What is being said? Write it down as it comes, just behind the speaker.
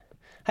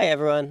Hi,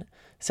 everyone.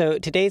 So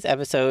today's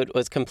episode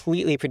was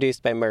completely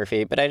produced by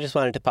Murphy, but I just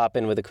wanted to pop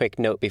in with a quick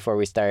note before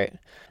we start.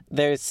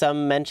 There's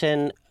some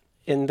mention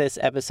in this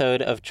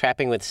episode of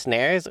trapping with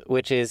snares,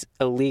 which is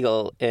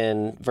illegal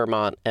in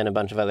Vermont and a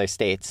bunch of other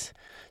states.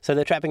 So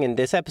the trapping in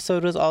this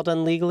episode was all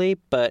done legally,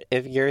 but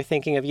if you're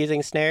thinking of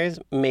using snares,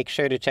 make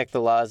sure to check the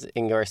laws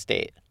in your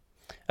state.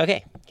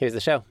 Okay, here's the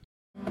show.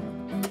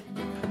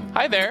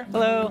 Hi there.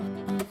 Hello.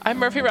 I'm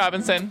Murphy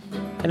Robinson.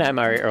 And I'm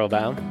Ari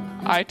Earlbaum.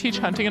 I teach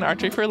hunting and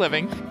archery for a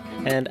living.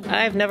 And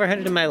I've never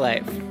hunted in my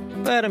life,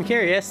 but I'm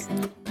curious.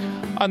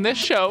 On this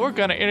show, we're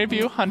going to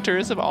interview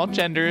hunters of all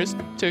genders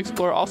to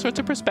explore all sorts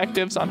of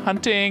perspectives on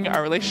hunting,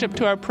 our relationship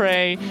to our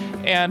prey,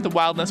 and the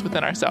wildness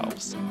within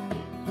ourselves.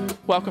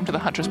 Welcome to the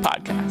Hunters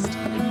Podcast.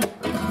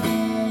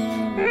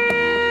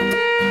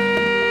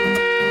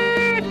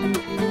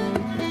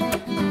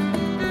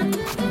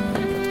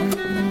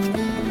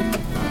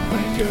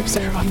 What did you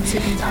observe on the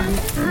same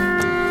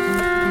time?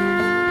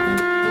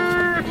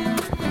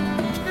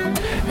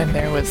 And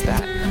there was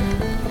that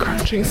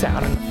crunching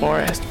sound in the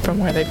forest from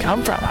where they'd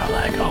come from. I was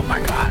like, oh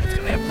my god, it's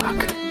gonna be a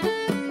buck.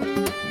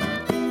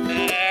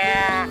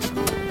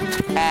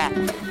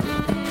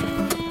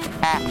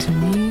 To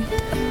me,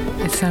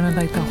 it sounded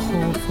like the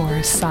whole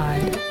forest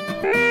sighed.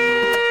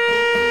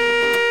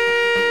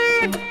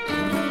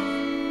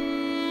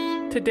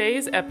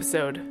 Today's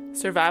episode,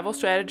 Survival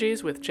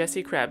Strategies with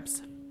Jessie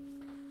Krebs.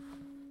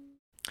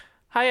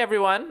 Hi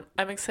everyone,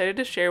 I'm excited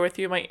to share with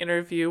you my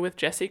interview with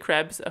Jessie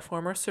Krebs, a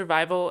former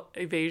survival,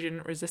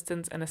 evasion,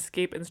 resistance, and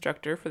escape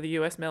instructor for the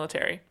U.S.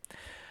 military.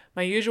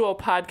 My usual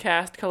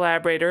podcast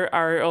collaborator,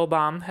 Ari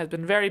Earlbaum, has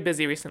been very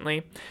busy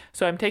recently,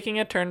 so I'm taking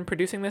a turn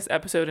producing this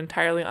episode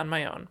entirely on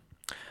my own.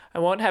 I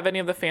won't have any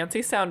of the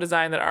fancy sound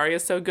design that Ari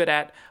is so good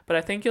at, but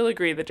I think you'll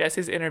agree that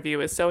Jessie's interview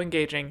is so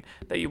engaging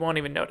that you won't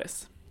even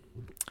notice.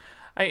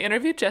 I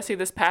interviewed Jessie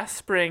this past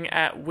spring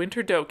at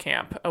Winter Doe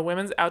Camp, a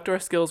women's outdoor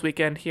skills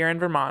weekend here in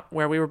Vermont,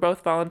 where we were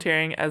both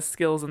volunteering as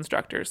skills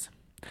instructors.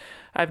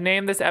 I've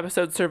named this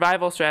episode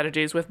Survival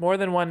Strategies with more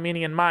than one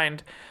meaning in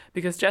mind,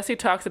 because Jessie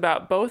talks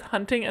about both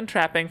hunting and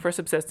trapping for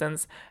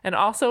subsistence, and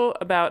also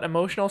about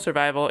emotional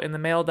survival in the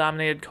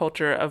male-dominated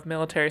culture of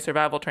military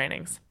survival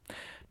trainings.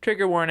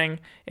 Trigger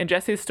warning, in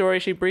Jessie's story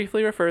she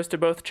briefly refers to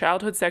both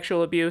childhood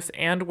sexual abuse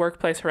and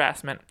workplace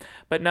harassment,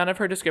 but none of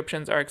her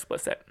descriptions are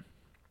explicit.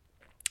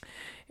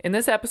 In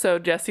this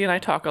episode, Jessie and I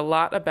talk a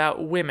lot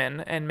about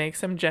women and make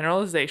some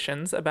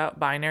generalizations about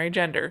binary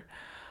gender.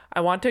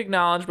 I want to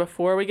acknowledge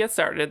before we get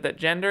started that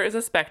gender is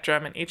a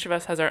spectrum and each of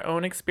us has our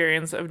own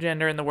experience of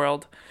gender in the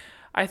world.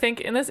 I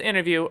think in this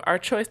interview, our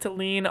choice to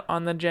lean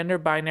on the gender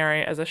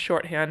binary as a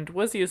shorthand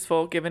was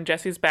useful given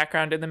Jessie's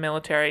background in the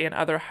military and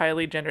other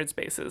highly gendered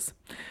spaces.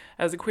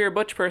 As a queer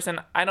butch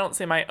person, I don't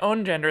see my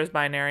own gender as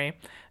binary,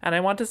 and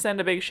I want to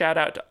send a big shout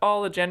out to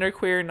all the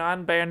genderqueer,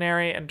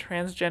 non-binary, and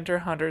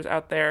transgender hunters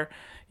out there.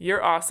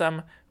 You're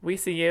awesome, we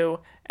see you,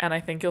 and I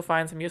think you'll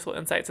find some useful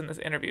insights in this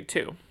interview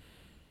too.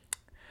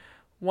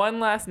 One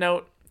last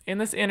note, in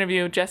this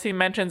interview, Jessie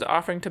mentions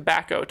offering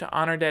tobacco to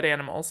honor dead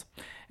animals,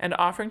 and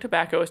offering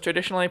tobacco is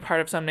traditionally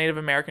part of some Native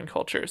American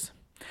cultures.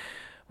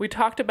 We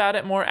talked about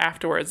it more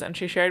afterwards, and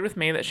she shared with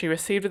me that she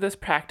received this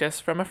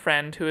practice from a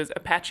friend who is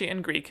Apache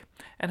and Greek,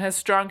 and has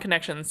strong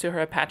connections to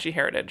her Apache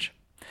heritage.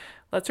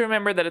 Let's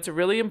remember that it's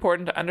really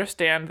important to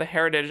understand the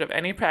heritage of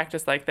any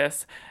practice like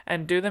this,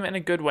 and do them in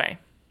a good way.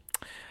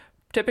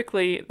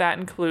 Typically, that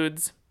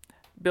includes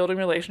building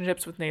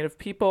relationships with Native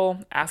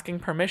people, asking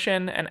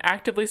permission, and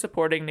actively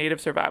supporting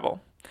Native survival.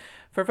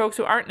 For folks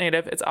who aren't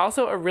Native, it's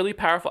also a really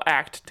powerful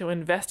act to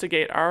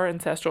investigate our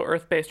ancestral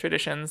earth-based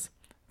traditions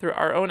through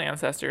our own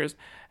ancestors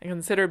and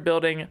consider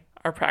building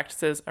our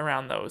practices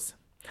around those.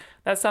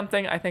 That's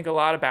something I think a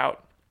lot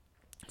about,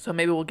 so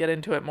maybe we'll get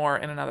into it more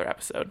in another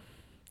episode.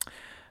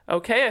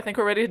 Okay, I think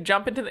we're ready to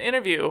jump into the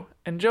interview.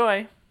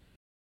 Enjoy!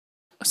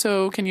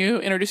 So, can you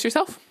introduce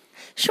yourself?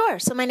 Sure.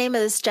 So my name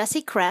is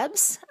Jessie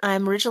Krebs.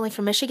 I'm originally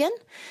from Michigan,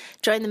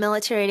 joined the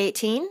military at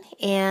 18,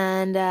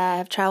 and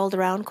I've traveled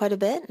around quite a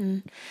bit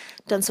and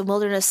done some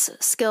wilderness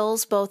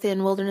skills, both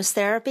in wilderness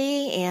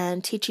therapy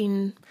and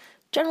teaching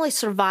generally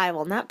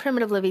survival, not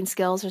primitive living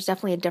skills. There's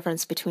definitely a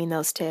difference between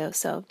those two.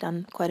 So I've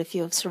done quite a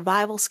few of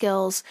survival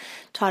skills,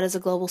 taught as a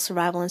global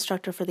survival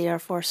instructor for the Air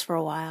Force for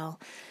a while,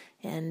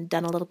 and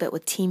done a little bit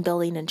with team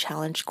building and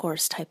challenge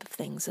course type of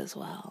things as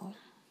well.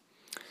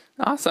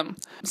 Awesome.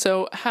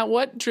 So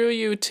what drew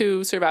you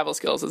to survival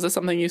skills? Is this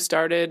something you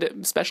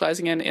started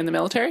specializing in the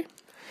military?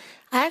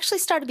 I actually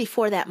started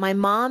before that. My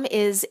mom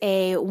is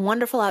a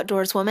wonderful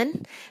outdoors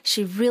woman.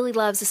 She really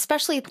loves,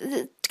 especially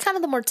kind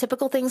of the more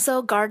typical things,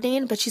 though,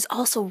 gardening, but she's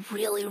also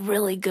really,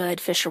 really good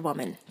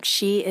fisherwoman.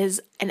 She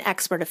is an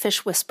expert, a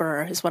fish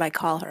whisperer is what I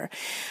call her.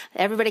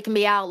 Everybody can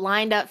be out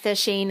lined up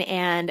fishing,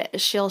 and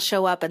she'll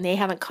show up, and they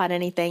haven't caught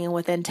anything, and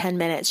within 10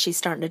 minutes, she's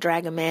starting to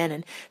drag them in,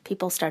 and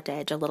people start to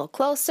edge a little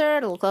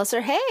closer.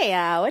 Hey,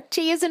 what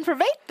you using for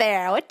bait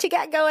there? What you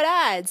got going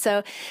on?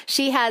 So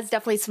she has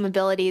definitely some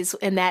abilities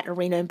in that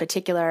arena in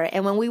particular.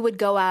 And when we would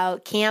go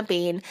out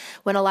camping,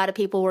 when a lot of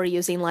people were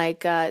using,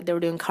 they were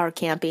doing car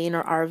camping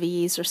or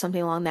RVs or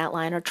something along that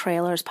line, or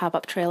trailers,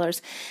 pop-up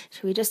trailers.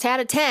 So we just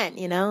had a tent,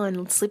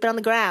 and sleeping on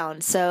the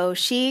ground. So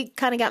she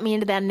kind of got me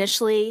into that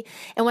initially.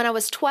 And when I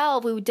was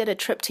 12, we did a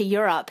trip to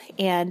Europe,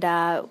 and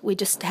we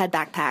just had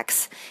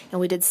backpacks. And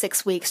we did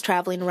 6 weeks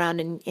traveling around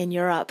in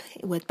Europe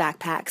with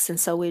backpacks. And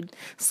so we'd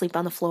sleep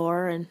on the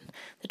floor and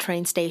the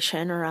train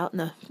station or out in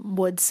the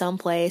woods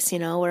someplace,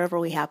 wherever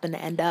we happened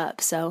to end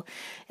up. So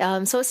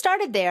so it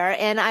started there.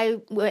 And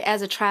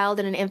as a child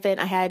and an infant,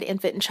 I had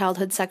infant and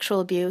childhood sexual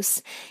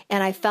abuse,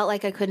 and I felt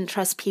like I couldn't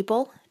trust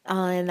people,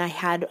 and I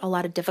had a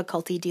lot of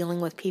difficulty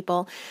dealing with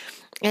people.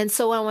 And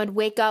so when I would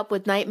wake up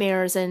with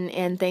nightmares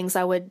and things,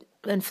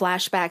 and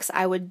flashbacks,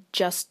 I would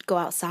just go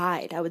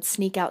outside. I would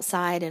sneak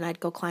outside and I'd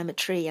go climb a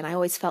tree, and I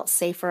always felt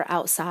safer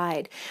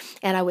outside.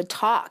 And I would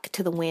talk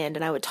to the wind,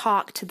 and I would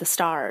talk to the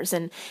stars,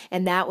 and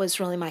that was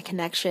really my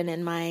connection,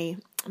 and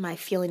my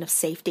feeling of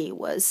safety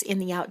was in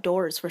the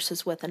outdoors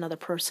versus with another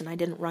person. I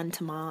didn't run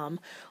to mom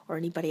or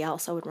anybody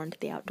else. I would run to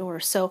the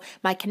outdoors. So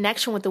my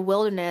connection with the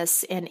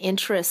wilderness and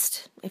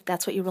interest, if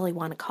that's what you really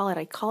want to call it,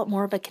 I call it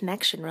more of a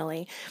connection,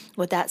 really.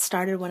 What that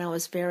started when I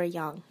was very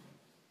young.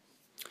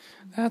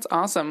 That's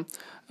awesome.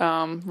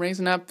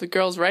 Raising up the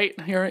girls right.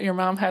 Your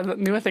mom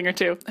knew a thing or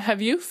two.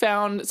 Have you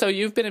found, so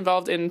you've been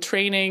involved in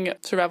training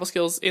survival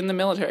skills in the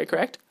military,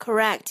 correct?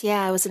 Correct.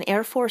 Yeah, I was an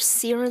Air Force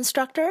SERE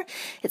instructor.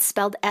 It's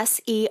spelled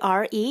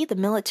SERE. The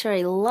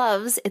military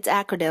loves its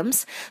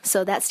acronyms.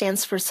 So that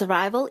stands for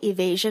Survival,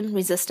 Evasion,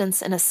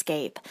 Resistance, and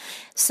Escape.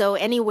 So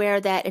anywhere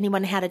that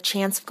anyone had a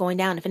chance of going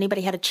down, if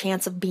anybody had a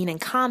chance of being in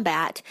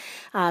combat,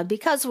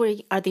 because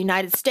we are the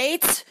United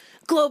States,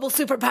 global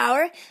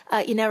superpower,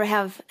 you never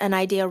have an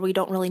idea, or we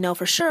don't really know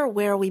for sure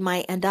where we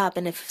might end up.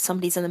 And if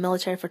somebody's in the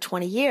military for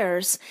 20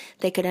 years,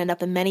 they could end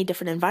up in many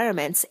different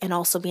environments and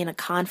also be in a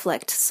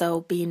conflict.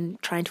 So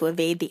trying to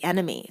evade the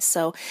enemy.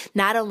 So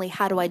not only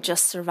how do I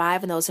just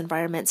survive in those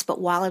environments,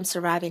 but while I'm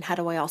surviving, how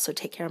do I also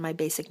take care of my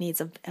basic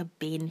needs of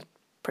being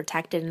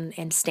protected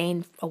and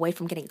staying away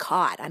from getting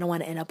caught. I don't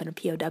want to end up in a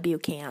POW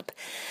camp.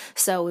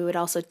 So we would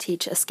also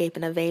teach escape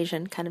and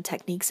evasion kind of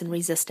techniques and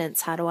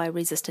resistance. How do I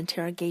resist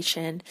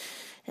interrogation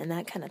and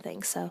that kind of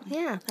thing. So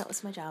yeah, that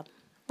was my job.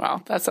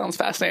 Wow, that sounds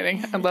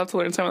fascinating. I'd love to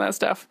learn some of that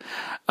stuff.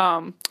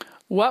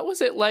 What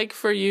was it like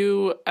for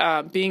you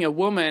being a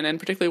woman, and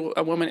particularly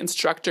a woman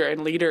instructor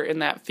and leader in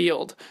that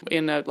field,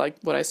 in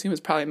what I assume is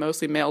probably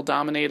mostly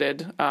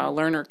male-dominated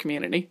learner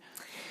community?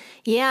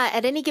 Yeah,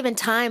 at any given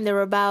time, there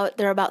are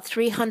about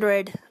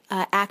 300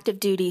 active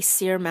duty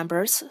SERE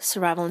members,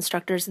 survival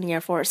instructors in the Air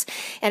Force,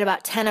 and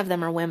about 10 of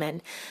them are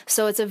women.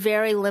 So it's a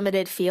very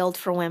limited field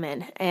for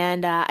women.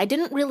 And I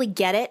didn't really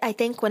get it, I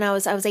think, when I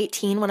was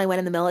 18 when I went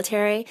in the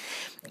military.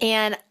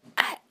 And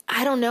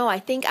I don't know. I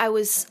think I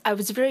was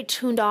very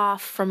tuned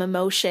off from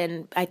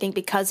emotion. I think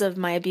because of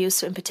my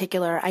abuse in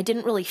particular, I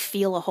didn't really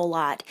feel a whole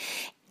lot.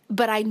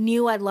 But I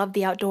knew I loved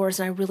the outdoors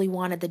and I really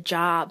wanted the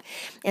job.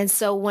 And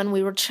so when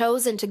we were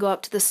chosen to go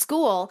up to the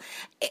school,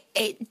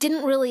 I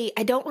don't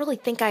really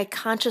think I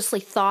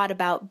consciously thought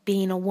about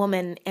being a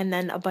woman and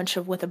then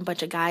with a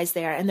bunch of guys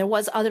there. And there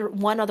was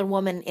one other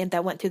woman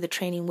that went through the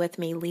training with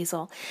me,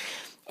 Liesel.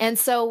 And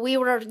so we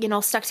were,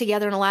 stuck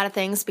together in a lot of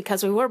things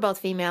because we were both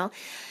female.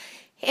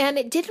 And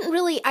it didn't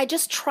really, I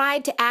just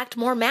tried to act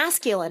more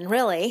masculine,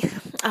 really,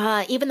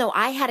 even though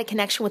I had a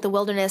connection with the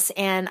wilderness,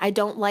 and I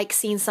don't like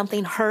seeing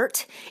something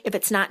hurt if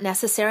it's not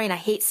necessary, and I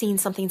hate seeing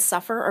something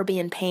suffer or be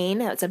in pain.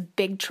 That's a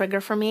big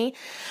trigger for me.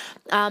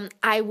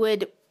 I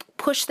would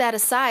push that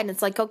aside, and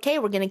it's like, okay,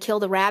 we're going to kill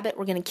the rabbit,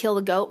 we're going to kill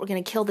the goat, we're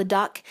going to kill the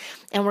duck,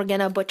 and we're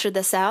going to butcher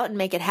this out and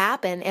make it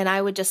happen. And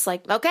I would just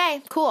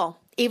okay, cool.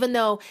 Even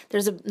though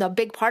there's a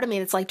big part of me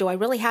that's like, do I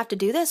really have to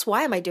do this?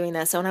 Why am I doing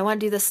this? And I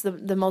want to do this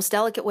the most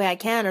delicate way I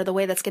can, or the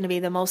way that's going to be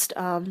the most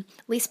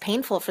least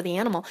painful for the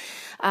animal.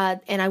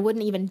 And I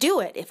wouldn't even do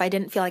it if I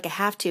didn't feel like I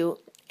have to.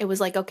 It was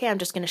like, okay, I'm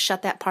just going to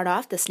shut that part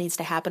off. This needs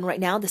to happen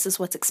right now. This is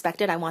what's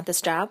expected. I want this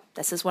job.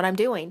 This is what I'm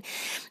doing.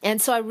 And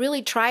so I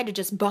really tried to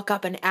just buck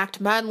up and act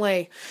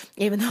manly,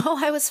 even though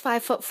I was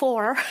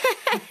 5'4".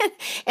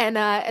 And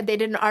they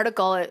did an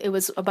article. It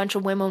was a bunch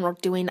of women were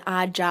doing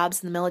odd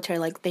jobs in the military.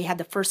 Like they had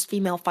the first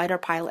female fighter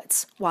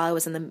pilots while I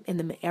was in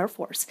the Air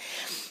Force.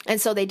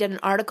 And so they did an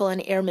article in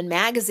Airman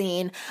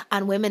magazine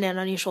on women in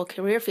unusual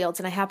career fields.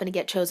 And I happened to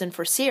get chosen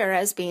for SERE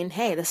as being,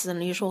 hey, this is an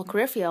unusual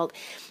career field.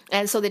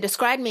 And so they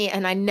described me,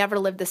 and I never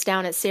lived this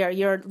down at SERE.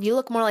 You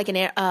look more like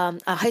a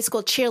high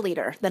school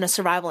cheerleader than a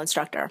survival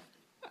instructor.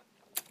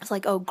 It's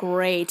like, oh,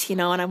 great,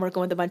 and I'm working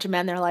with a bunch of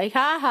men. They're like,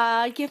 ha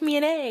ha, give me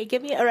an A,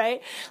 all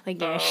right.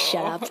 Like, yeah,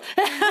 shut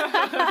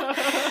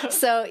up.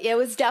 So it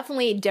was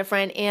definitely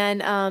different.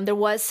 And there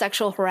was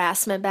sexual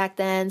harassment back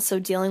then. So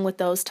dealing with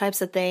those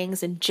types of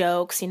things and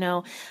jokes,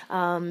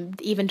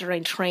 even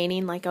during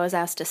training, like I was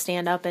asked to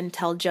stand up and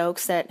tell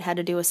jokes that had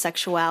to do with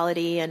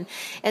sexuality. And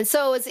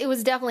so it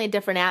was definitely a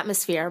different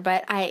atmosphere.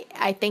 But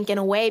I think in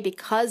a way,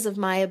 because of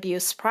my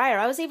abuse prior,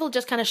 I was able to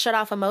just kind of shut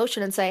off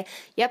emotion and say,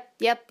 yep,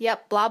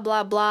 blah,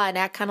 blah, blah. blah, and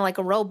act kind of like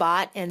a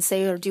robot and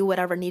say or do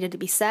whatever needed to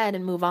be said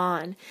and move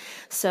on.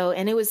 So,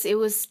 and it was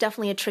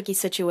definitely a tricky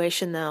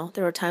situation, though.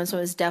 There were times when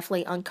it was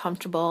definitely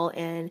uncomfortable,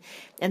 and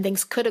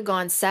things could have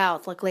gone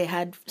south. Luckily, I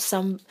had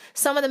some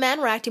of the men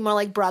were acting more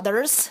like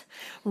brothers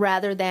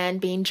rather than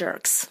being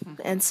jerks,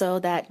 and so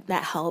that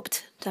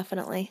helped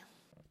definitely.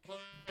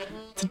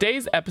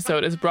 Today's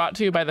episode is brought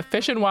to you by the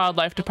Fish and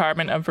Wildlife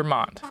Department of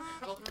Vermont.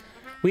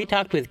 We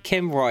talked with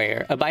Kim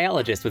Royer, a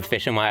biologist with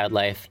Fish and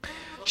Wildlife.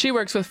 She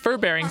works with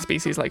fur-bearing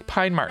species like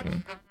pine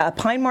marten.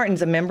 Pine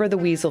marten's a member of the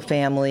weasel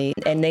family,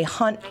 and they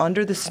hunt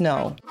under the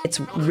snow. It's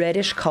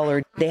reddish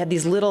colored. They have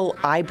these little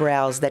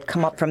eyebrows that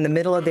come up from the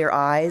middle of their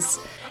eyes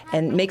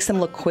and makes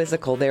them look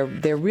quizzical.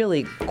 They're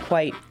really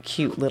quite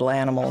cute little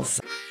animals.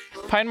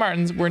 Pine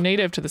martens were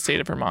native to the state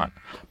of Vermont,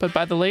 but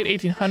by the late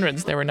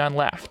 1800s there were none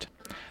left.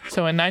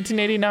 So in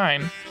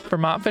 1989,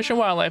 Vermont Fish and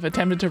Wildlife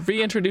attempted to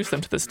reintroduce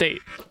them to the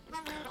state.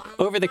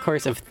 Over the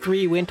course of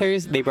 3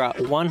 winters, they brought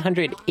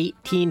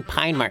 118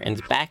 pine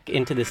martens back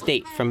into the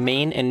state from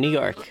Maine and New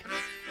York.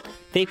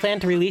 They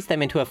planned to release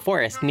them into a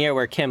forest near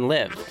where Kim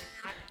lived.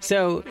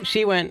 So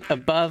she went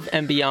above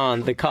and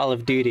beyond the call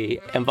of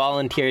duty and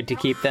volunteered to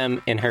keep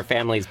them in her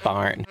family's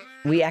barn.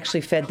 We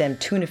actually fed them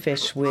tuna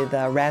fish with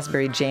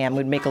raspberry jam.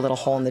 We'd make a little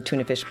hole in the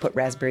tuna fish, put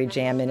raspberry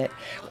jam in it,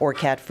 or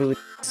cat food.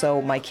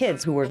 So my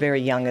kids, who were very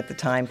young at the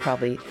time,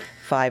 probably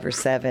 5 or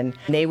 7,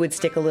 they would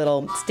stick a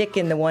little stick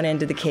in the one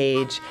end of the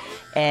cage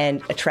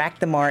and attract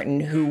the marten,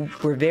 who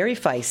were very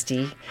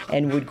feisty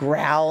and would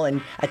growl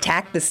and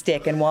attack the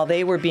stick. And while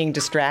they were being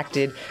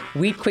distracted,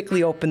 we'd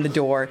quickly open the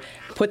door,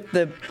 put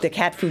the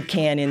cat food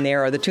can in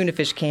there or the tuna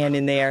fish can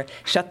in there,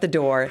 shut the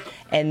door,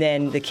 and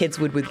then the kids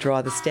would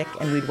withdraw the stick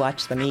and we'd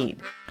watch them eat.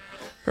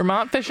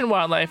 Vermont Fish and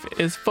Wildlife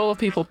is full of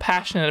people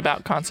passionate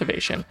about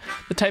conservation,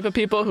 the type of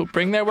people who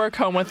bring their work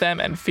home with them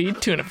and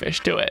feed tuna fish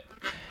to it.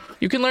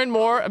 You can learn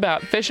more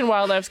about Fish and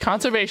Wildlife's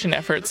conservation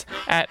efforts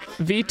at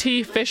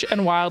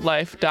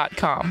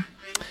vtfishandwildlife.com.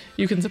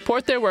 You can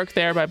support their work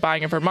there by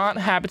buying a Vermont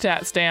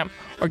Habitat stamp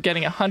or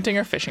getting a hunting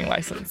or fishing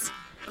license.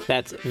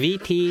 That's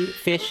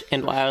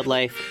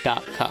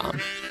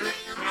vtfishandwildlife.com.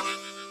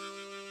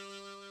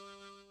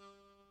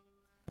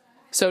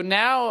 So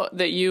now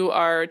that you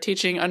are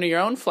teaching under your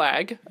own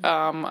flag,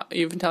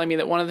 you've been telling me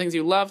that one of the things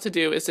you love to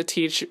do is to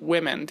teach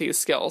women these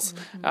skills,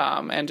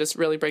 and just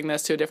really bring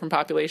this to a different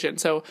population.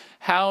 So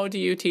how do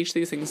you teach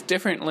these things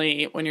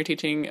differently when you're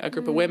teaching a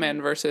group of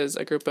women versus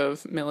a group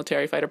of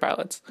military fighter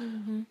pilots?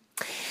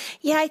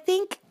 Yeah, I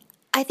think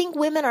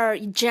women are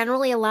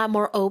generally a lot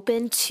more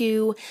open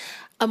to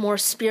a more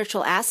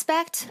spiritual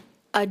aspect,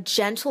 a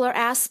gentler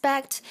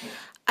aspect.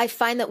 I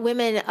find that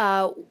women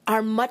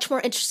are much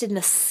more interested in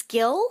a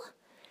skill,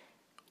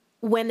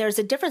 when there's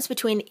a difference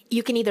between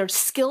you can either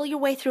skill your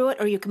way through it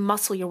or you can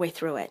muscle your way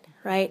through it,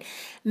 right?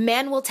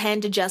 Men will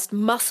tend to just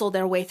muscle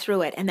their way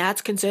through it, and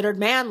that's considered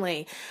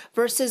manly.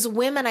 Versus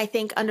women, I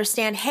think,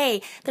 understand,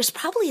 hey, there's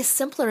probably a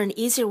simpler and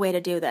easier way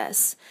to do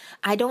this.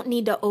 I don't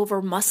need to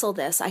over-muscle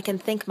this. I can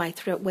think my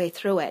way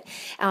through it.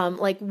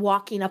 Like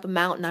walking up a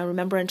mountain. I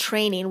remember in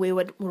training, we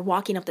were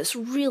walking up this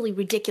really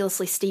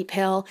ridiculously steep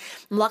hill.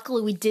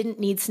 Luckily, we didn't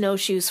need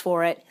snowshoes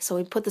for it, so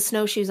we put the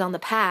snowshoes on the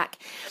pack.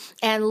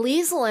 And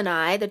Liesl and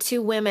I, the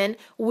 2 women,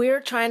 we're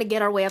trying to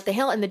get our way up the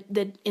hill, and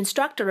our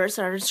instructors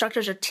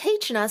are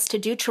teaching us to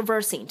do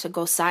traversing, to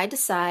go side to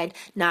side,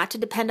 not to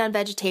depend on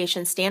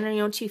vegetation, stand on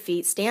your own 2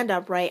 feet, stand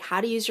upright,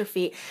 how to use your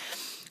feet.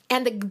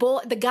 And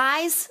the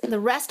guys, the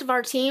rest of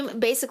our team,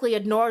 basically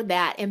ignored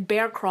that and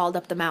bear crawled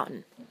up the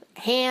mountain.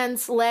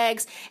 Hands,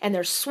 legs, and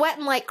they're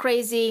sweating like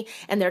crazy,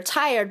 and they're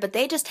tired, but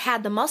they just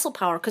had the muscle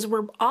power because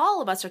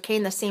all of us are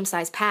carrying the same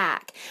size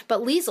pack. But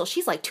Liesl,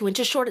 she's like 2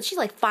 inches shorter. She's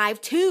like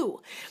 5'2",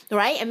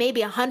 right? And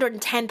maybe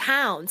 110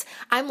 pounds.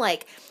 I'm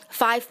like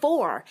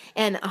 5'4"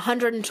 and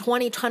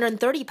 120,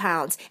 130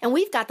 pounds. And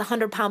we've got the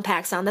 100-pound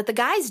packs on that the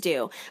guys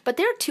do. But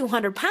they're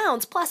 200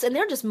 pounds plus, and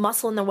they're just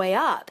muscling their way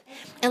up.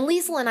 And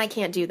Liesl and I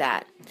can't do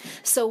that.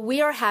 So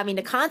we are having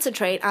to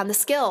concentrate on the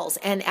skills.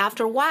 And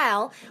after a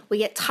while, we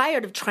get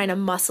tired of trying to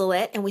muscle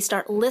it, and we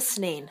start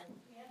listening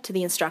to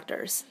the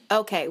instructors.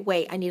 Okay,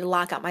 wait, I need to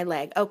lock out my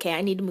leg. Okay,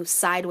 I need to move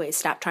sideways.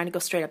 Stop trying to go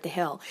straight up the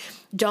hill.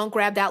 Don't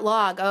grab that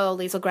log. Oh,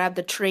 Liesl grabbed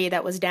the tree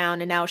that was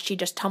down, and now she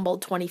just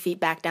tumbled 20 feet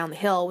back down the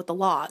hill with the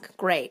log.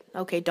 Great.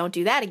 Okay, don't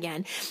do that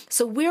again.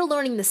 So we're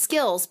learning the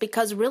skills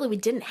because really we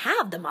didn't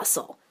have the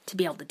muscle to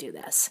be able to do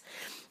this.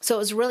 So it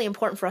was really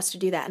important for us to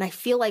do that. And I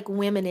feel like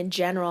women in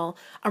general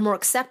are more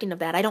accepting of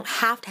that. I don't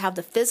have to have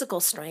the physical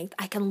strength.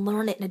 I can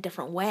learn it in a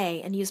different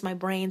way and use my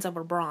brains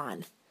over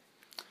brawn.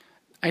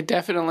 I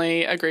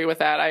definitely agree with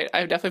that.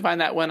 I definitely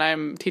find that when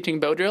I'm teaching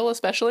bow drill,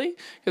 especially,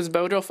 because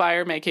bow drill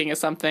fire making is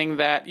something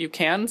that you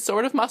can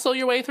sort of muscle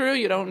your way through.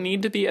 You don't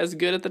need to be as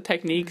good at the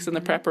techniques and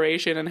the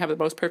preparation and have the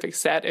most perfect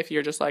set if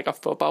you're just like a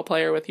football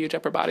player with huge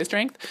upper body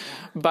strength.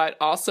 But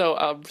also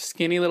a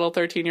skinny little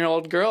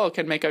 13-year-old girl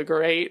can make a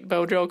great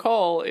bow drill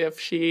call if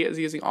she is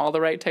using all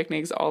the right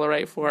techniques, all the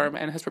right form,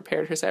 and has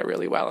prepared her set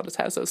really well and just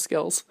has those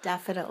skills.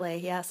 Definitely.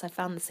 Yes, I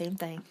found the same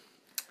thing.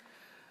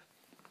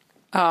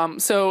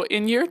 So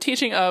in your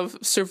teaching of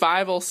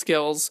survival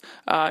skills,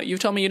 you've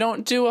told me you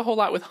don't do a whole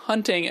lot with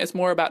hunting. It's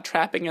more about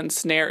trapping and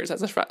snares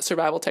as a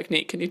survival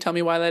technique. Can you tell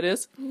me why that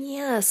is?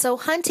 Yeah, so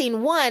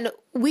hunting, one,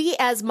 we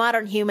as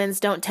modern humans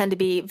don't tend to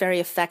be very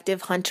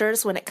effective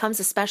hunters when it comes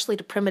especially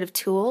to primitive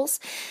tools.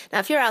 Now,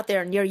 if you're out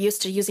there and you're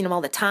used to using them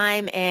all the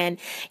time and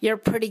you're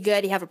pretty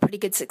good, you have a pretty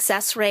good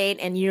success rate,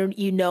 and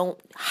you know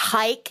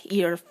hike,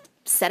 you're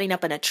setting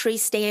up in a tree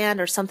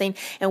stand or something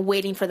and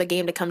waiting for the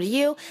game to come to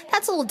you,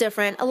 that's a little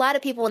different. A lot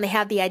of people, when they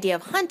have the idea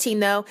of hunting,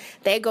 though,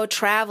 they go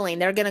traveling.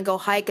 They're going to go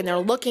hike and they're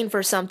looking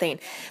for something.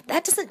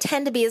 That doesn't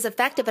tend to be as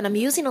effective, and I'm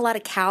using a lot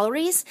of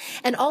calories.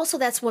 And also,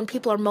 that's when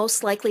people are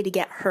most likely to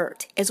get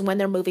hurt, is when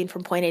they're moving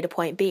from point A to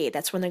point B.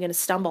 That's when they're going to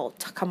stumble,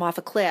 come off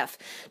a cliff,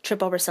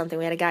 trip over something.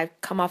 We had a guy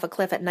come off a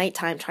cliff at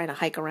nighttime trying to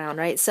hike around,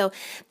 right? So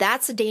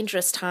that's a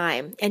dangerous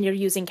time, and you're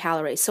using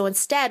calories. So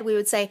instead, we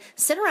would say,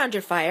 sit around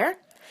your fire.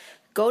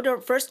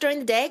 First during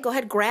the day, go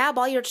ahead, grab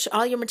all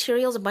your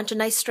materials, a bunch of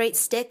nice straight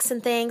sticks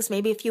and things,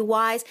 maybe a few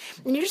Ys,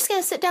 and you're just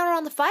going to sit down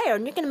around the fire,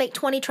 and you're going to make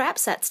 20 trap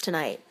sets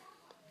tonight.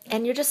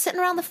 And you're just sitting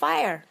around the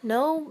fire.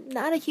 No,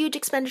 not a huge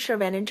expenditure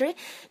of energy.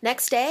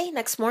 Next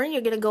morning,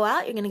 you're going to go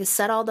out, you're going to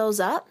set all those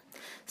up,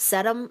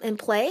 set them in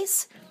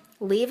place,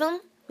 leave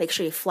them, make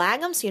sure you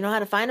flag them so you know how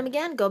to find them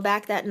again, go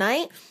back that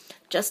night,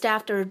 just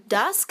after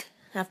dusk.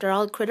 After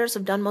all the critters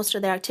have done most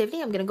of their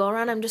activity, I'm going to go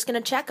around, I'm just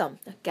going to check them.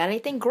 Got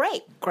anything?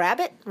 Great. Grab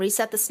it,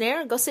 reset the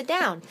snare, and go sit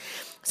down.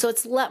 So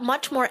it's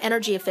much more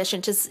energy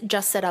efficient to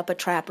just set up a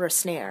trap or a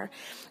snare,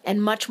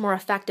 and much more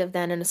effective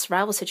than in a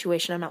survival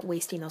situation. I'm not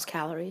wasting those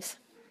calories.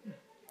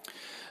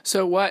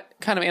 So what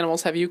kind of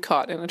animals have you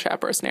caught in a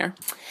trap or a snare?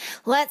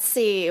 Let's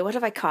see. What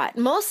have I caught?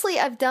 Mostly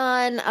I've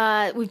done,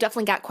 we've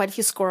definitely got quite a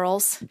few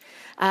squirrels.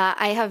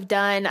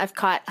 I've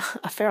caught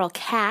a feral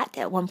cat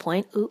at one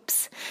point.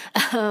 Oops.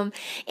 And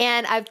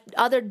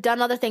I've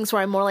done other things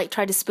where I more like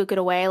tried to spook it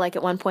away. Like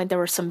at one point there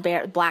were some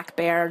black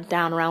bear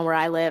down around where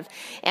I live,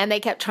 and they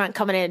kept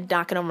coming in and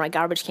knocking over my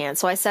garbage can.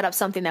 So I set up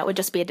something that would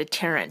just be a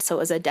deterrent. So it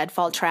was a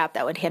deadfall trap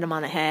that would hit him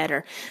on the head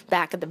or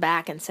back at the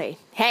back and say,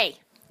 hey,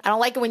 I don't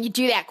like it when you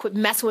do that. Quit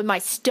messing with my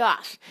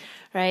stuff,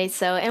 right?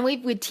 So, and we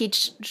would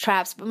teach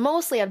traps, but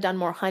mostly I've done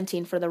more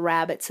hunting for the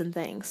rabbits and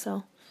things.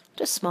 So,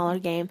 just smaller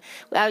game.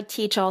 I would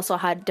teach also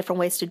how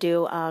different ways to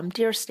do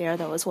deer snare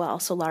though as well.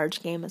 So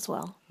large game as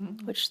well,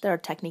 which there are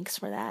techniques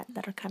for that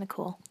are kind of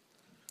cool.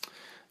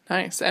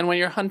 Nice. And when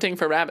you're hunting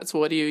for rabbits,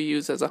 what do you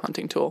use as a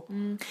hunting tool?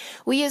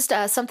 We used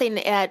something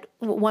at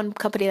one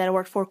company that I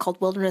worked for called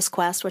Wilderness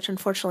Quest, which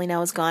unfortunately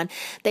now is gone.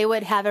 They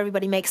would have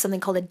everybody make something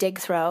called a dig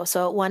throw.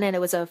 So at one end, it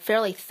was a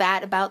fairly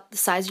fat, about the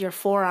size of your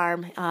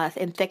forearm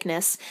in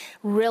thickness,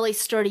 really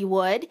sturdy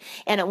wood.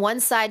 And at one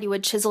side, you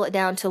would chisel it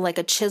down to like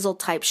a chisel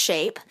type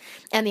shape,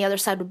 and the other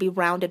side would be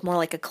rounded more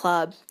like a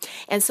club.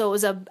 And so it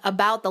was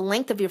about the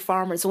length of your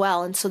forearm as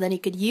well. And so then you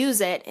could use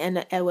it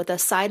with a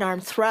sidearm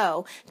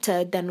throw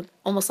to then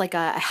almost like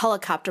a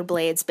helicopter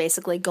blades,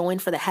 basically going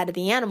for the head of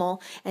the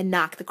animal and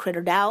knock the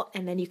critter out.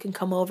 And then you can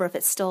come over, if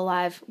it's still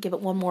alive, give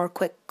it one more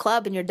quick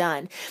club and you're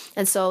done.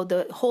 And so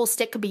the whole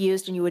stick could be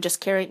used, and you would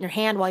just carry it in your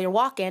hand while you're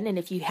walking. And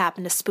if you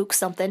happen to spook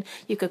something,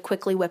 you could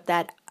quickly whip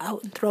that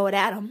out and throw it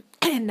at them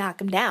and knock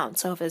them down.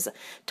 So if it's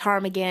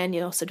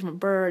ptarmigan, so different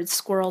birds,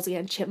 squirrels,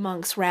 again,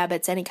 chipmunks,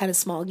 rabbits, any kind of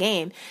small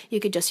game, you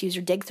could just use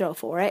your dig throw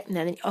for it. And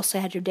then you also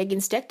had your digging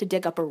stick to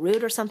dig up a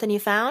root or something you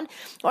found,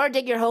 or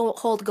dig your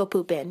hole to go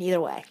poop in, either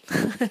way.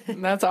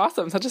 That's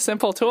awesome. Such a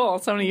simple tool.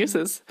 So many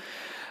uses.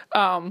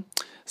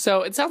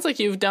 So it sounds like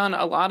you've done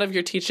a lot of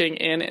your teaching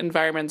in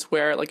environments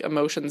where like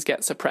emotions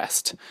get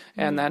suppressed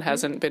and that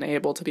hasn't been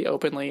able to be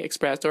openly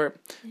expressed. Or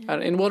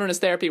in wilderness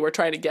therapy, we're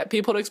trying to get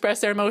people to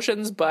express their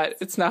emotions, but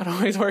it's not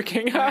always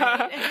working.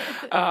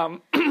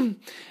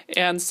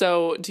 And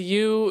so do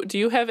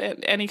you have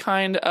any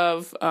kind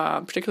of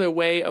particular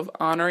way of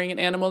honoring an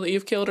animal that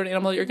you've killed or an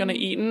animal that you're going to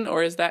eat,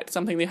 or is that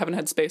something that you haven't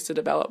had space to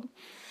develop?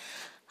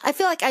 I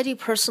feel like I do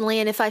personally,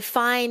 and if I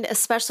find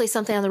especially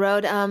something on the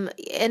road,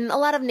 in a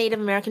lot of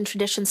Native American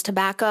traditions,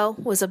 tobacco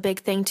was a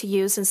big thing to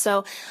use. And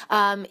so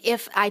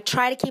if I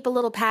try to keep a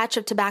little patch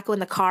of tobacco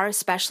in the car,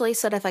 especially,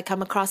 so that if I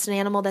come across an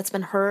animal that's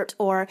been hurt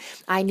or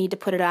I need to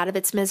put it out of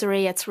its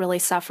misery, it's really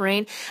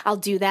suffering, I'll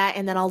do that.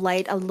 And then I'll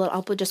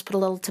just put a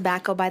little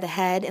tobacco by the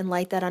head and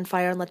light that on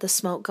fire and let the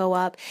smoke go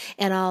up.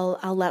 And I'll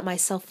let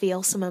myself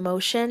feel some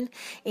emotion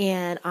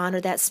and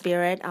honor that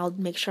spirit. I'll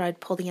make sure I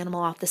pull the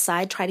animal off the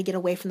side, try to get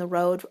away from the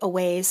road a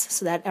ways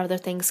so that other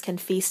things can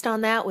feast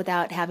on that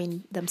without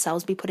having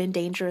themselves be put in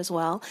danger as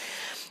well.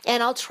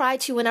 And I'll try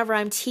to, whenever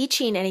I'm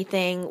teaching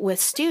anything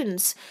with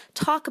students,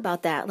 talk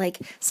about that. Like,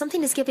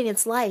 something is giving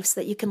its life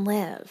so that you can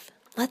live.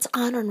 Let's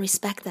honor and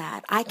respect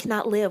that. I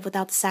cannot live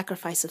without the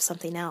sacrifice of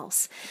something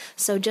else.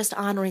 So just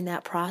honoring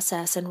that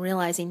process and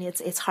realizing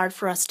it's hard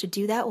for us to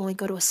do that when we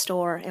go to a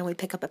store and we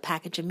pick up a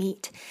package of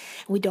meat.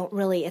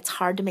 It's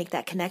hard to make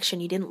that connection.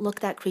 You didn't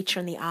look that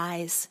creature in the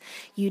eyes.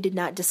 You did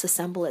not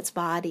disassemble its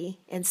body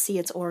and see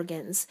its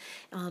organs.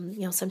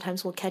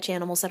 Sometimes we'll catch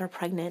animals that are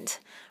pregnant,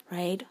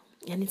 right?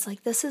 And it's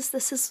like, this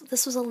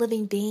was a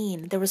living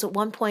being. There was at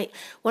one point,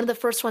 one of the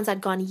first ones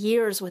I'd gone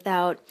years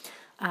without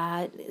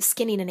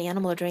skinning an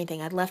animal or doing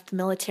anything. I'd left the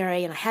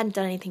military and I hadn't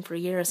done anything for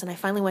years. And I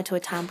finally went to a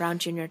Tom Brown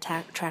Jr.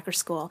 tracker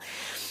school.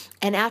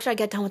 And after I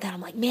got done with that,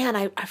 I'm like, man,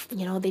 I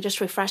they just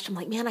refreshed. I'm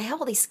like, man, I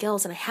have all these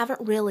skills and I haven't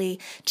really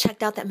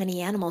checked out that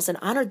many animals and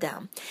honored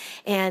them.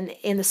 And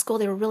in the school,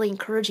 they were really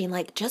encouraging,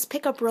 like, just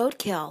pick up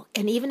roadkill.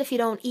 And even if you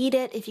don't eat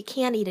it, if you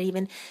can't eat it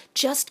even,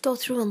 just go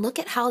through and look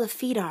at how the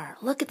feet are.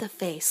 Look at the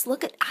face.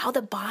 Look at how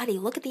the body,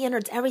 look at the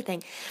innards,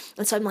 everything.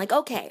 And so I'm like,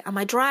 okay, on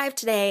my drive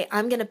today,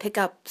 I'm going to pick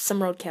up some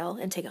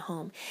roadkill and take it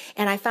home.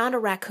 And I found a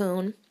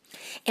raccoon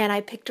and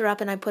I picked her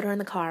up and I put her in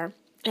the car.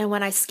 And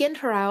when I skinned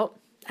her out,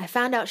 I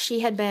found out she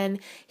had been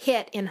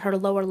hit in her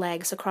lower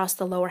legs across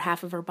the lower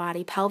half of her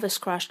body, pelvis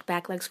crushed,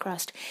 back legs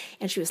crushed,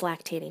 and she was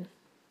lactating.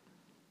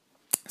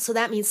 So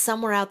that means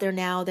somewhere out there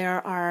now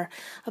there are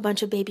a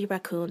bunch of baby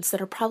raccoons that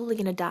are probably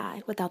going to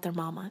die without their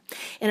mama.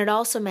 And it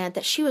also meant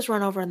that she was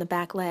run over in the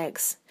back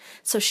legs.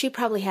 So she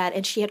probably had,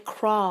 and she had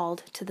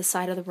crawled to the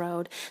side of the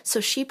road. So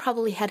she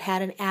probably had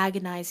an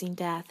agonizing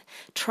death,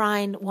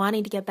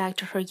 wanting to get back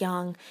to her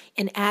young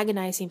in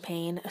agonizing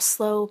pain, a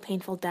slow,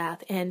 painful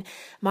death. And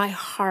my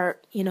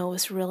heart,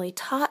 was really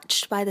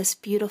touched by this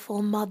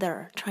beautiful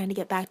mother trying to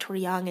get back to her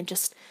young and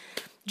just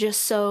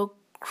so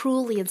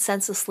cruelly and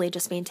senselessly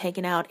just being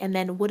taken out, and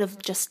then would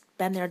have just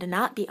been there to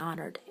not be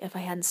honored if I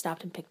hadn't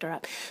stopped and picked her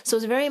up. So it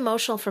was very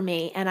emotional for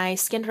me, and I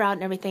skinned her out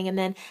and everything, and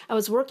then I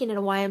was working at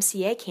a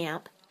YMCA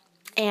camp,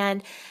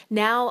 and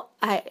now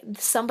a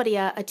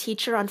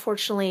teacher,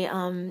 unfortunately,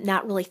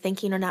 not really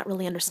thinking or not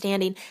really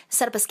understanding,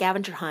 set up a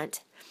scavenger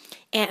hunt,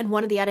 and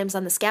one of the items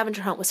on the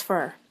scavenger hunt was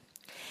fur.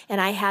 And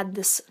I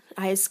had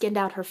skinned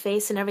out her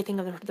face and everything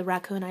of the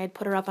raccoon. I had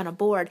put her up on a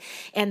board,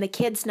 and the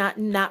kids,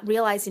 not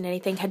realizing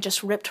anything, had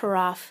just ripped her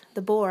off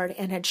the board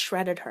and had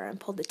shredded her and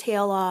pulled the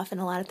tail off and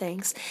a lot of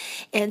things.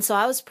 And so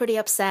I was pretty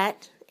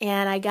upset,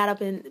 and I got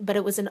up but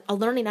it was a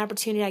learning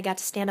opportunity. I got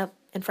to stand up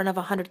in front of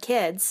 100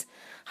 kids,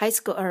 high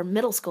school or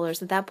middle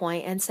schoolers at that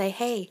point, and say,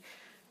 hey,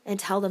 and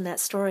tell them that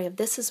story of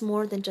this is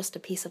more than just a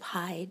piece of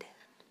hide.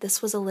 This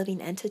was a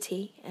living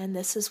entity, and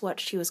this is what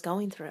she was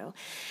going through.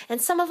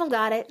 And some of them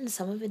got it, and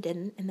some of them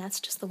didn't, and that's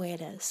just the way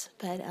it is.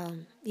 But,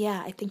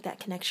 I think that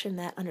connection,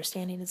 that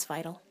understanding is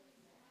vital.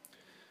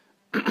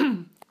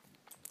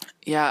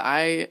 Yeah,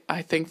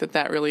 I think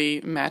that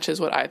really matches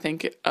what I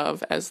think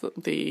of as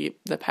the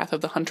path of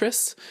the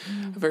huntress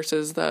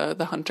versus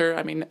the hunter.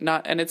 I mean,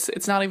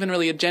 it's not even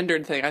really a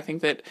gendered thing. I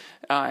think that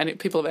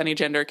people of any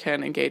gender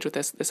can engage with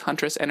this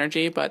huntress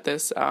energy, but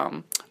this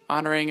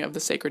honoring of the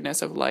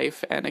sacredness of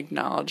life and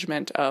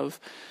acknowledgement of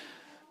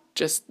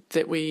just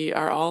that we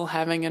are all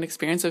having an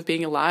experience of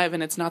being alive,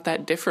 and it's not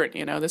that different.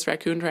 This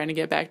raccoon trying to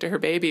get back to her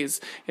babies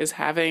is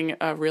having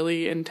a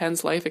really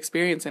intense life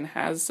experience and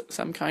has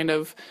some kind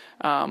of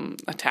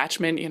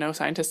attachment.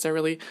 Scientists are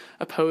really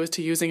opposed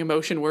to using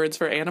emotion words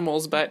for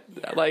animals, but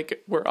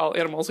like, we're all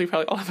animals. We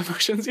probably all have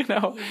emotions,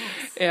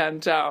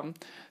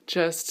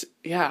 Yes.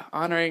 And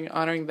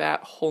honoring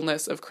that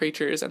wholeness of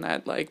creatures and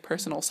that like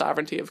personal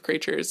sovereignty of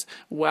creatures,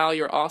 while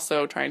you're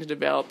also trying to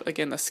develop,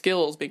 again, the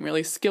skills, being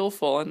really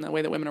skillful in the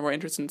way that women are more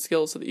interested in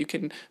skills, so that you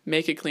can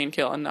make a clean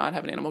kill and not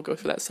have an animal go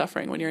through that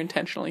suffering when you're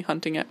intentionally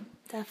hunting it.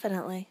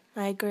 Definitely.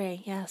 I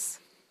agree. Yes.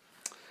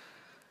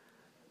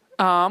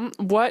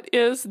 What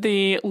is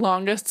the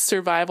longest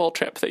survival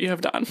trip that you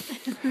have done?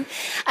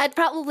 I'd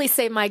probably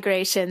say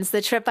migrations.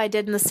 The trip I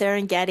did in the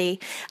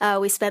Serengeti,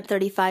 we spent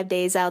 35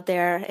 days out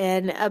there,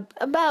 and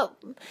about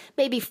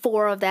maybe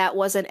 4 of that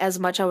wasn't as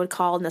much I would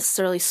call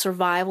necessarily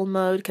survival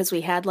mode, because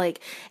we had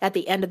at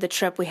the end of the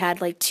trip, we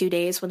had 2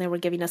 days when they were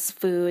giving us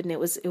food, and it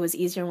was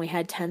easier, and we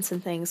had tents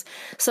and things.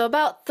 So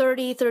about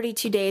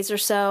 32 days or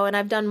so, and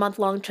I've done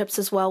month-long trips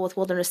as well with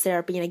wilderness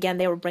therapy, and again,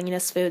 they were bringing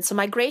us food. So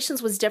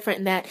migrations was different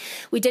in that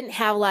we didn't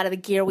have a lot of the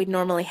gear we'd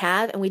normally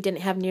have, and we didn't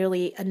have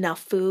nearly enough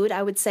food,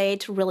 I would say,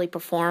 to really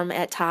perform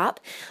at top.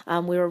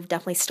 We were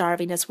definitely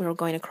starving as we were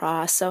going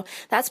across. So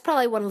that's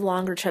probably one of the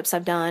longer trips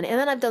I've done. And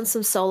then I've done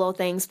some solo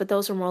things, but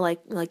those are more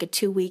like a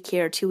 2-week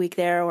here, 2-week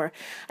there, or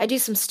I do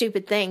some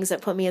stupid things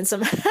that put me in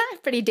some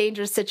pretty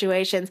dangerous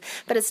situations,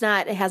 but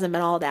it hasn't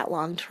been all that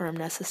long term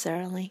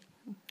necessarily.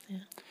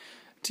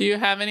 Do you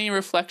have any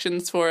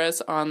reflections for us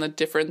on the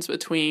difference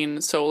between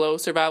solo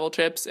survival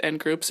trips and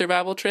group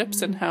survival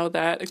trips and how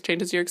that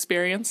changes your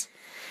experience?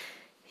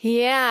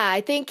 Yeah, I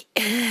think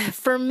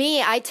for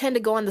me, I tend to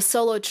go on the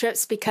solo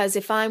trips because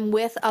if I'm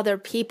with other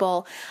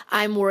people,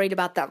 I'm worried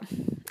about them,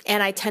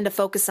 and I tend to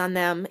focus on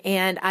them,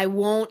 and I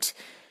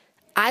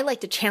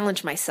like to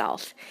challenge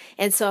myself.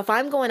 And so if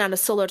I'm going on a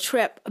solo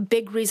trip, a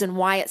big reason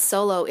why it's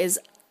solo is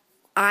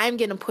I'm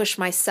going to push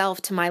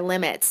myself to my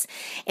limits.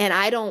 And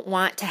I don't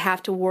want to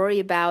have to worry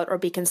about or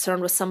be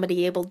concerned with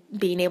somebody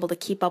being able to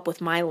keep up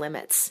with my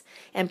limits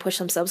and push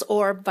themselves,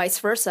 or vice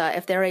versa.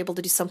 If they're able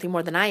to do something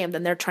more than I am,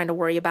 then they're trying to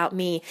worry about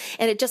me.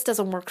 And it just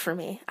doesn't work for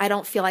me. I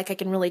don't feel like I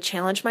can really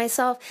challenge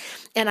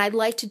myself. And I'd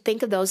like to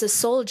think of those as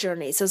soul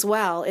journeys as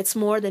well. It's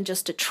more than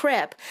just a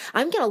trip.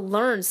 I'm going to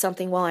learn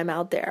something while I'm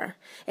out there.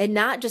 And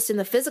not just in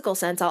the physical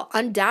sense. I'll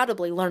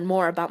undoubtedly learn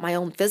more about my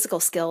own physical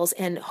skills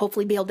and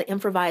hopefully be able to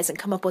improvise and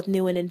come up with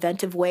new and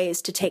inventive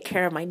ways to take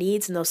care of my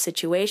needs in those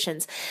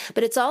situations.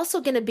 But it's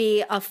also going to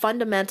be a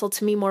fundamental,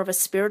 to me, more of a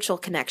spiritual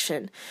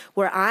connection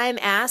where I'm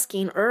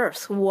asking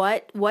Earth,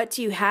 what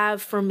do you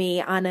have for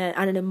me on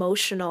an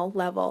emotional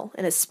level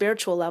and a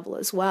spiritual level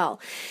as well?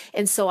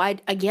 And so I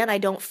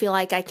don't feel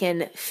like I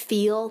can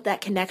feel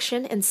that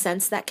connection and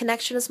sense that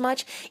connection as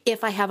much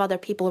if I have other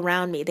people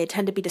around me. They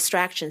tend to be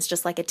distractions,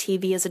 just like a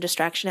TV is a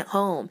distraction at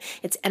home.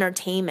 It's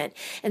entertainment.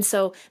 And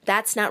so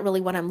that's not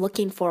really what I'm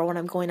looking for when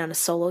I'm going on a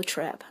solo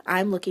trip.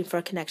 I'm looking for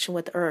a connection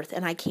with Earth,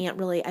 and I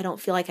don't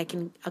feel like I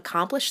can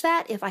accomplish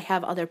that if I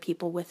have other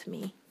people with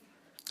me.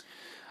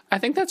 I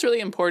think that's really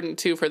important,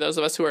 too, for those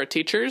of us who are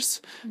teachers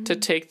to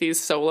take these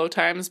solo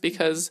times,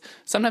 because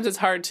sometimes it's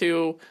hard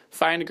to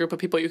find a group of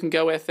people you can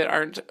go with that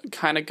aren't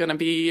kind of going to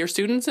be your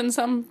students in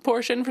some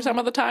portion for some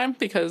of the time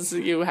because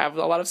you have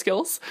a lot of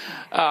skills.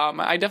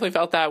 I definitely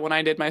felt that when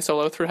I did my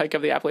solo through hike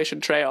of the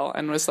Appalachian Trail,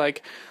 and was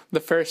like the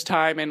first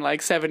time in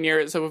like 7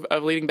 years of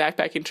leading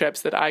backpacking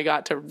trips that I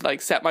got to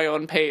like set my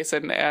own pace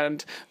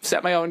and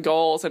set my own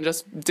goals and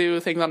just do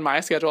things on my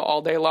schedule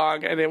all day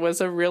long. And it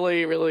was a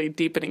really, really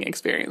deepening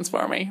experience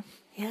for me.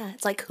 Yeah,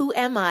 it's like, who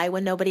am I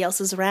when nobody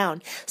else is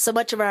around? So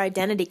much of our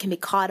identity can be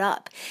caught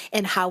up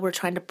in how we're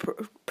trying to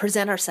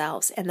present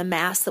ourselves and the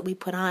mask that we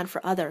put on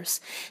for others.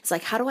 It's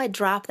like, how do I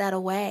drop that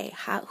away?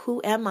 Who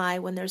am I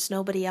when there's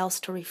nobody else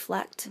to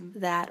reflect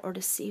that or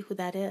to see who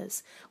that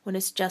is, when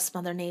it's just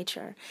Mother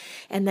Nature?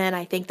 And then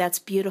I think that's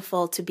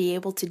beautiful to be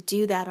able to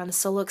do that on a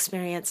solo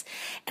experience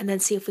and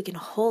then see if we can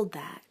hold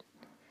that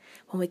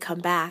when we come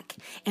back,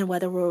 and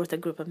whether we're with a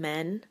group of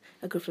men,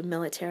 a group of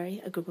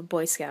military, a group of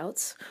Boy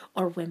Scouts,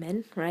 or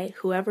women, right,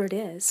 whoever it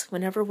is,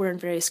 whenever we're in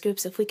various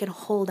groups, if we can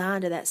hold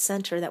on to that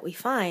center that we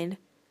find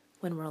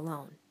when we're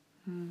alone.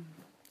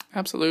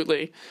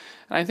 Absolutely.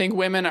 And I think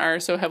women are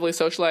so heavily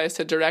socialized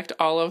to direct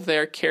all of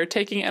their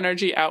caretaking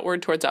energy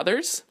outward towards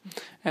others.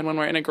 And when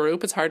we're in a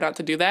group, it's hard not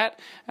to do that.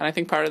 And I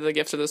think part of the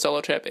gift of the solo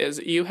trip is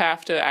you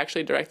have to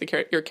actually direct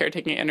your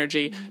caretaking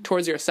energy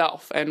towards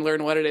yourself and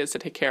learn what it is to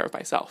take care of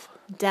myself.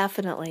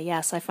 Definitely.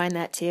 Yes, I find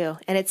that too.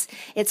 And it's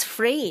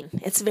freeing.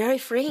 It's very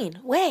freeing.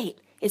 Wait,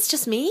 it's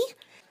just me?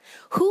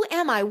 Who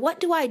am I? What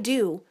do I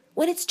do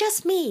when it's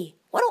just me?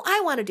 What do I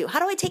want to do? How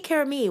do I take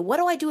care of me? What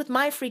do I do with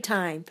my free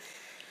time?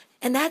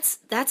 And that's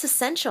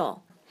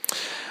essential.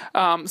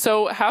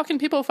 So how can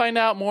people find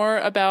out more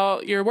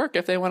about your work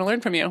if they want to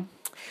learn from you?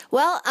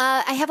 Well,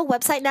 I have a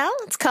website now.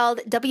 It's called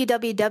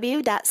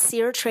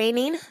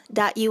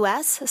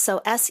www.seretraining.us.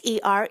 So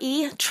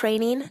SERE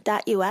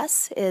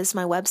training.us is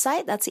my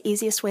website. That's the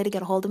easiest way to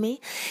get a hold of me.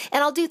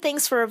 And I'll do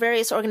things for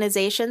various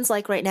organizations.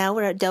 Like right now,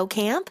 we're at Doe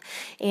Camp.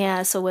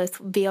 And so with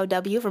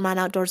VOW, Vermont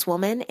Outdoors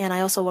Woman. And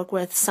I also work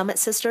with Summit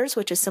Sisters,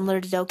 which is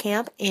similar to Doe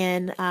Camp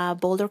in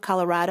Boulder,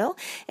 Colorado.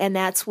 And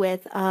that's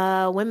with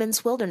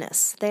Women's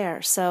Wilderness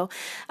there. So,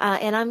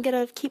 and I'm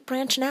going to keep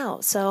branching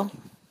out. So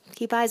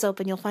keep eyes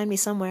open. You'll find me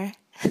somewhere.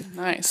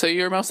 Nice. So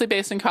you're mostly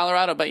based in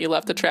Colorado, but you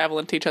love to travel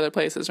and teach other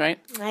places, right?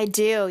 I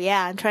do,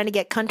 yeah. I'm trying to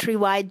get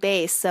countrywide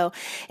based. So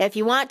if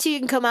you want to, you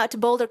can come out to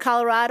Boulder,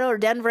 Colorado or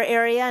Denver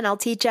area, and I'll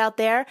teach out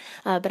there.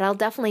 But I'll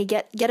definitely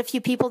get a few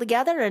people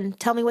together and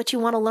tell me what you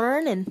want to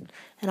learn, and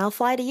I'll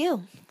fly to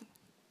you.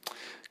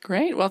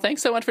 Great. Well,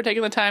 thanks so much for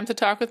taking the time to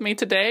talk with me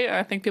today.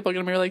 I think people are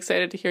going to be really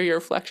excited to hear your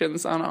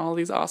reflections on all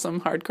these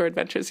awesome hardcore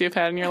adventures you've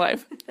had in your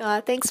life.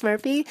 Thanks,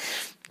 Murphy.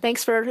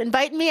 Thanks for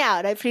inviting me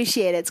out. I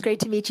appreciate it. It's great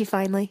to meet you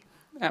finally.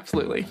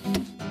 Absolutely.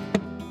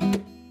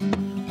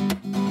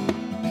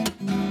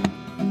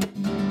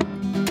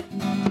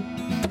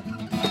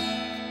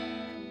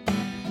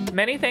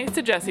 Many thanks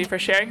to Jessie for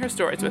sharing her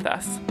stories with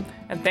us,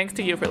 and thanks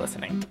to you for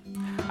listening.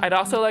 I'd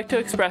also like to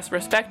express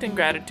respect and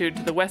gratitude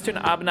to the Western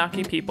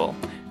Abenaki people,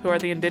 who are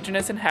the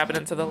indigenous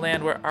inhabitants of the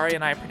land where Ari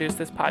and I produce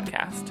this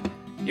podcast.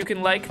 You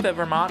can like the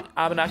Vermont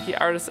Abenaki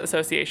Artists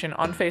Association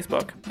on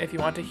Facebook if you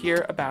want to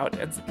hear about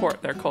and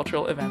support their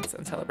cultural events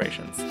and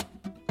celebrations.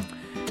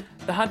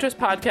 The Huntress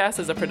Podcast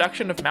is a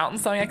production of Mountain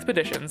Song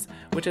Expeditions,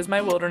 which is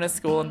my wilderness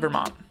school in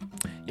Vermont.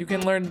 You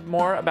can learn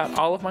more about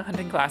all of my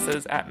hunting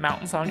classes at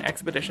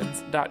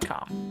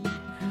mountainsongexpeditions.com.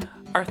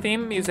 Our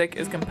theme music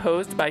is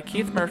composed by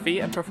Keith Murphy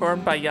and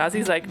performed by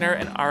Yazi Zeichner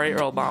and Ari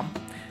Earlbaum.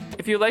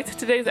 If you liked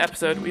today's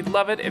episode, we'd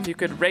love it if you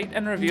could rate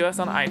and review us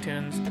on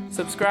iTunes,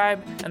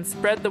 subscribe, and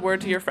spread the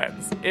word to your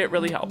friends. It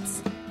really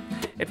helps.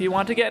 If you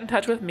want to get in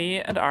touch with me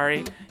and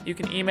Ari, you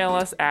can email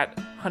us at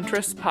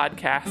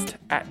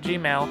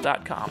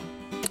huntresspodcast@gmail.com.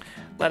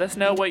 Let us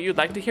know what you'd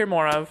like to hear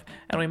more of,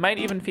 and we might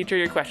even feature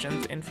your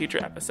questions in future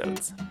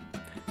episodes.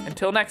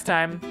 Until next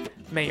time,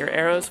 may your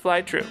arrows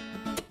fly true.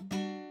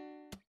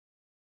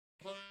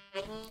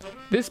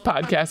 This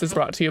podcast is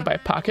brought to you by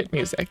Pocket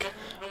Music.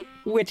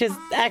 Which is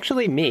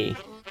actually me.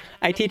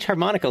 I teach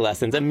harmonica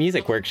lessons and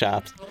music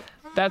workshops.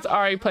 That's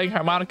Ari playing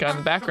harmonica in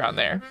the background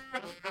there.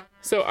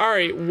 So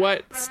Ari,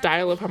 what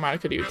style of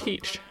harmonica do you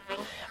teach?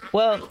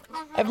 Well,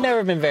 I've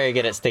never been very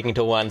good at sticking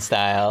to one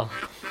style.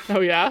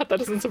 Oh yeah? That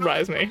doesn't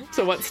surprise me.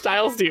 So what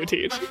styles do you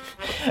teach?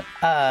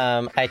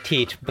 I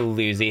teach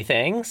bluesy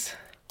things.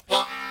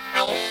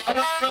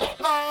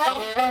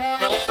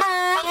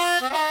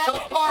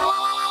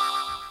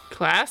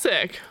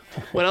 Classic.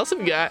 What else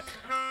have you got?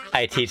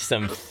 I teach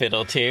some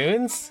fiddle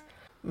tunes.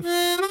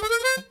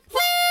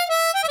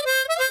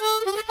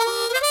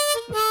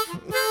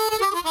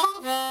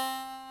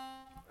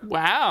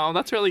 Wow,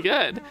 that's really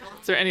good.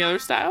 Is there any other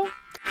style?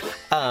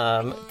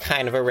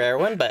 Kind of a rare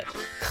one, but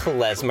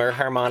klezmer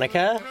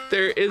harmonica.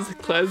 There is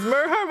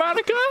klezmer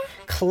harmonica?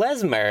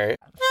 Klezmer.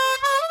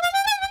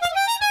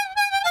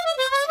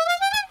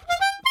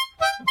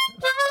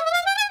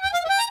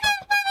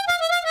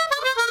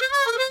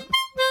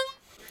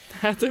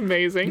 That's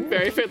amazing.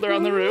 Barry Fiddler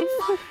on the Roof.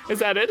 Is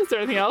that it? Is there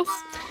anything else?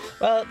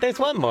 Well, there's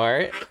one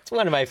more. It's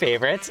one of my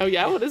favorites. Oh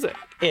yeah? What is it?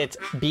 It's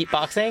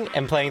beatboxing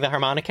and playing the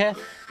harmonica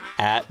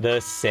at the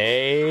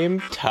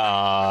same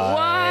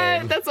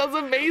time. What? That sounds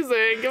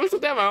amazing. Give us a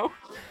demo.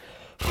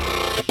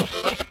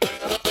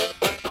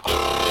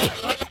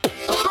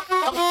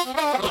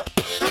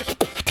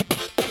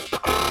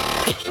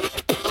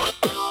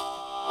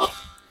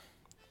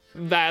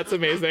 That's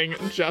amazing.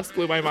 Just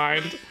blew my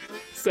mind.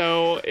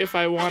 So if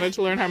I wanted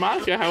to learn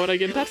harmonica, how would I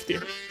get in touch with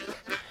you?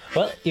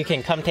 Well, you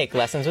can come take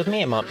lessons with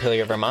me in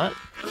Montpelier, Vermont,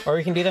 or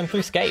you can do them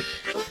through Skype.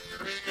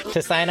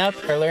 To sign up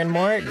or learn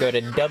more, go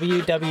to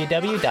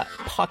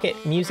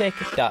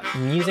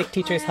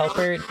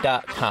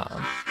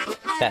www.pocketmusic.musicteachershelper.com.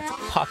 That's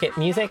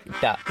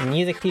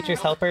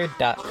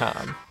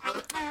pocketmusic.musicteachershelper.com.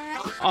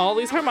 All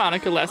these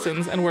harmonica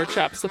lessons and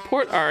workshops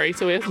support Ari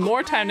so he has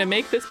more time to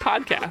make this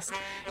podcast.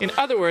 In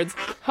other words,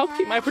 help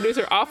keep my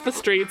producer off the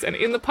streets and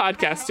in the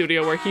podcast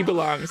studio where he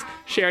belongs,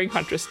 sharing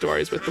Huntress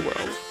stories with the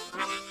world.